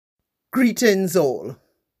Greetings all.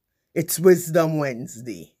 It's Wisdom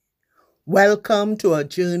Wednesday. Welcome to a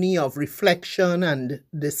journey of reflection and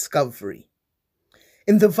discovery.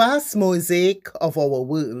 In the vast mosaic of our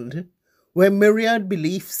world, where myriad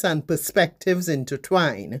beliefs and perspectives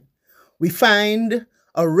intertwine, we find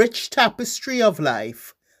a rich tapestry of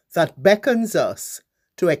life that beckons us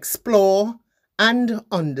to explore and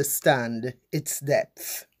understand its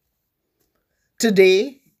depth.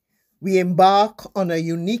 Today, we embark on a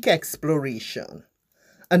unique exploration,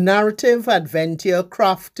 a narrative adventure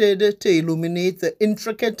crafted to illuminate the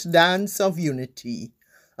intricate dance of unity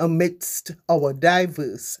amidst our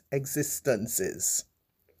diverse existences.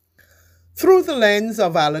 Through the lens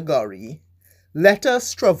of allegory, let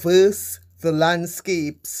us traverse the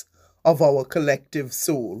landscapes of our collective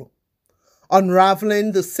soul,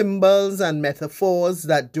 unraveling the symbols and metaphors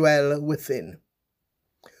that dwell within.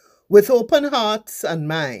 With open hearts and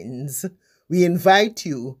minds, we invite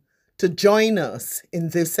you to join us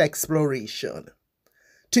in this exploration,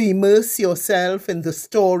 to immerse yourself in the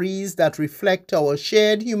stories that reflect our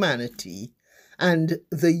shared humanity and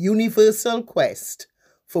the universal quest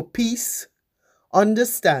for peace,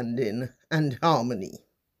 understanding, and harmony.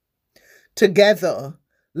 Together,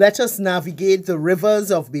 let us navigate the rivers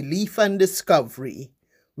of belief and discovery,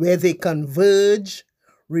 where they converge,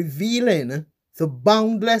 revealing the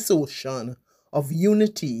boundless ocean of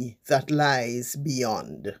unity that lies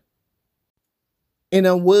beyond. In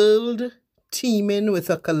a world teeming with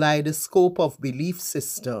a kaleidoscope of belief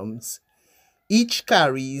systems, each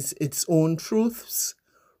carries its own truths,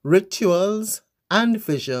 rituals, and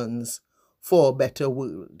visions for a better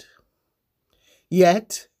world.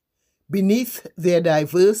 Yet, beneath their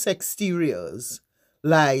diverse exteriors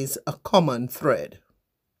lies a common thread,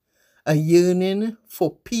 a yearning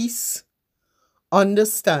for peace,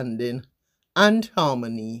 understanding, and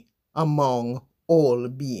harmony among all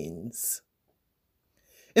beings.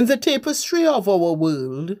 In the tapestry of our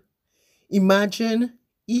world, imagine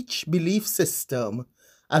each belief system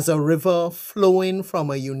as a river flowing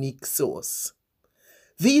from a unique source.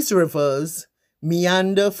 These rivers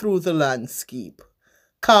meander through the landscape,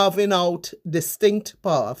 carving out distinct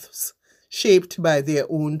paths shaped by their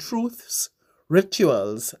own truths,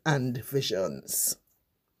 rituals, and visions.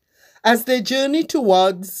 As they journey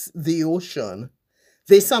towards the ocean,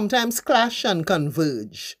 they sometimes clash and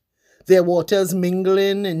converge, their waters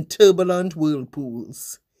mingling in turbulent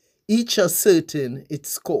whirlpools, each asserting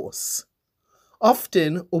its course,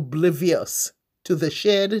 often oblivious to the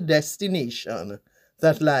shared destination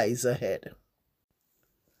that lies ahead.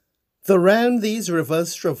 The realm these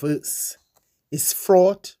rivers traverse is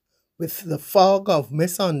fraught with the fog of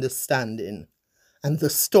misunderstanding and the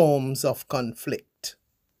storms of conflict.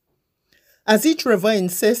 As each river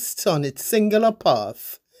insists on its singular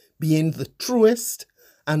path being the truest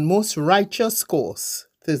and most righteous course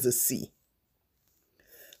to the sea.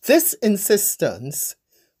 This insistence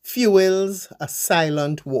fuels a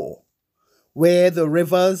silent war, where the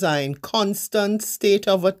rivers are in constant state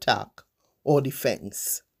of attack or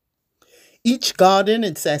defense, each guarding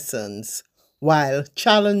its essence while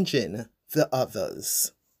challenging the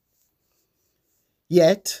others.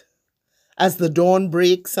 Yet, as the dawn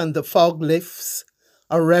breaks and the fog lifts,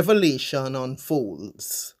 a revelation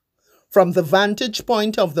unfolds. From the vantage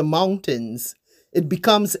point of the mountains, it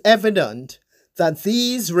becomes evident that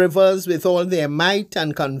these rivers, with all their might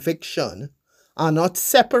and conviction, are not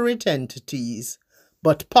separate entities,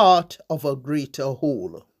 but part of a greater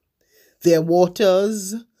whole. Their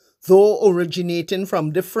waters, though originating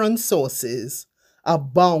from different sources, are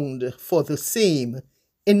bound for the same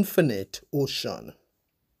infinite ocean.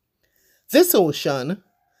 This ocean,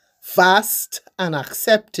 vast and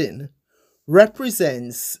accepting,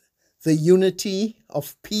 represents the unity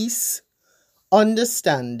of peace,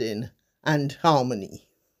 understanding, and harmony,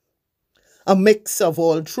 a mix of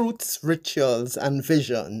all truths, rituals, and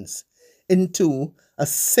visions into a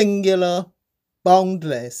singular,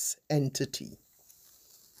 boundless entity.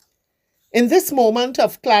 In this moment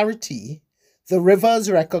of clarity, the rivers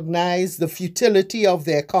recognize the futility of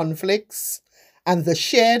their conflicts and the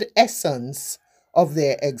shared essence of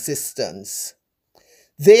their existence.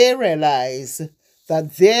 They realize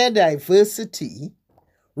that their diversity,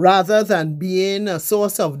 rather than being a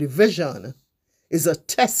source of division, is a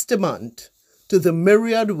testament to the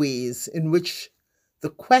myriad ways in which the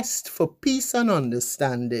quest for peace and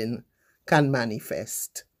understanding can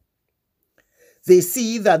manifest. They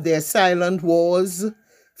see that their silent wars,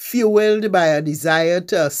 fueled by a desire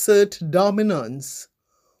to assert dominance,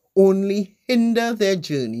 only hinder their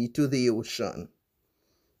journey to the ocean.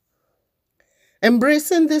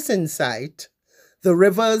 Embracing this insight, the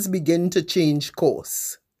rivers begin to change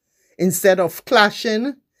course, Instead of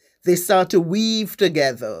clashing, they start to weave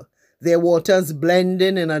together, their waters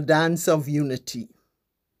blending in a dance of unity.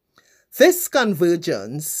 This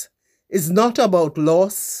convergence is not about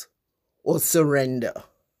loss or surrender,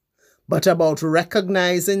 but about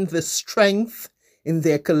recognizing the strength in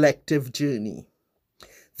their collective journey.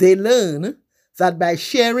 They learn that by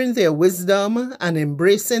sharing their wisdom and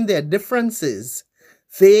embracing their differences,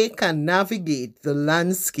 they can navigate the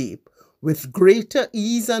landscape with greater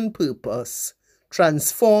ease and purpose,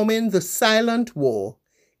 transforming the silent war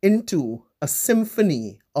into a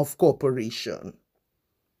symphony of cooperation.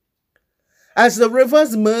 As the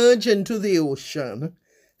rivers merge into the ocean,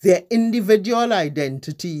 their individual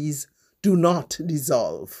identities do not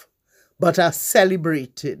dissolve, but are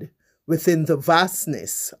celebrated within the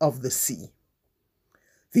vastness of the sea.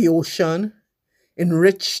 The ocean,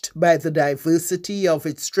 enriched by the diversity of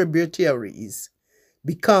its tributaries,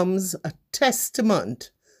 becomes a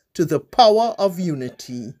testament to the power of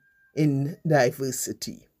unity in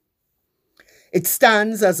diversity. It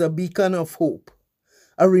stands as a beacon of hope,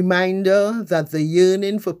 a reminder that the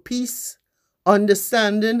yearning for peace,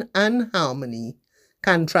 understanding, and harmony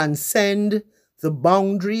can transcend the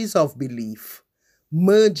boundaries of belief,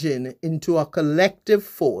 merging into a collective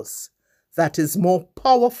force that is more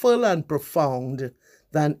powerful and profound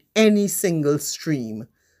than any single stream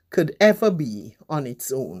could ever be on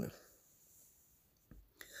its own.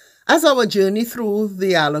 As our journey through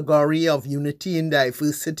the allegory of unity in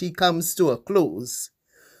diversity comes to a close,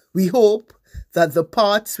 we hope that the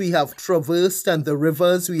paths we have traversed and the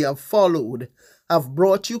rivers we have followed have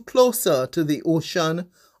brought you closer to the ocean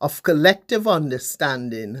of collective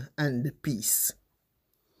understanding and peace.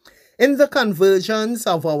 In the convergence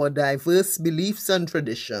of our diverse beliefs and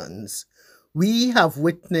traditions, we have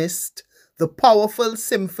witnessed the powerful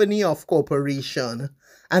symphony of cooperation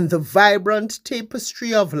and the vibrant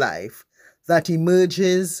tapestry of life that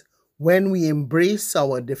emerges when we embrace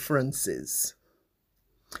our differences.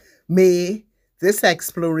 May this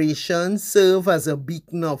exploration serve as a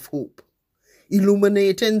beacon of hope,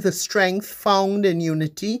 illuminating the strength found in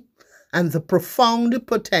unity and the profound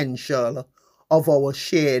potential of our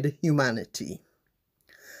shared humanity.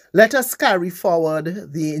 Let us carry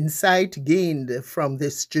forward the insight gained from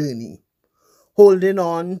this journey, holding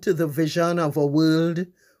on to the vision of a world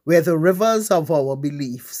where the rivers of our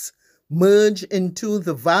beliefs merge into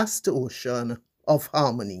the vast ocean of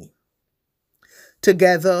harmony.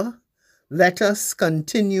 Together, let us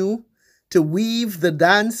continue to weave the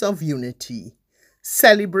dance of unity,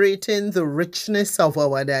 celebrating the richness of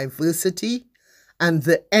our diversity and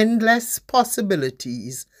the endless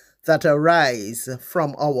possibilities that arise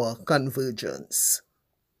from our convergence.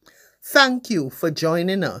 Thank you for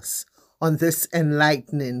joining us on this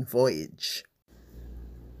enlightening voyage.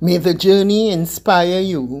 May the journey inspire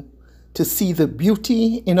you to see the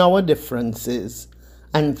beauty in our differences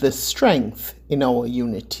and the strength in our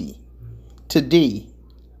unity, today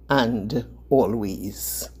and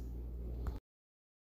always.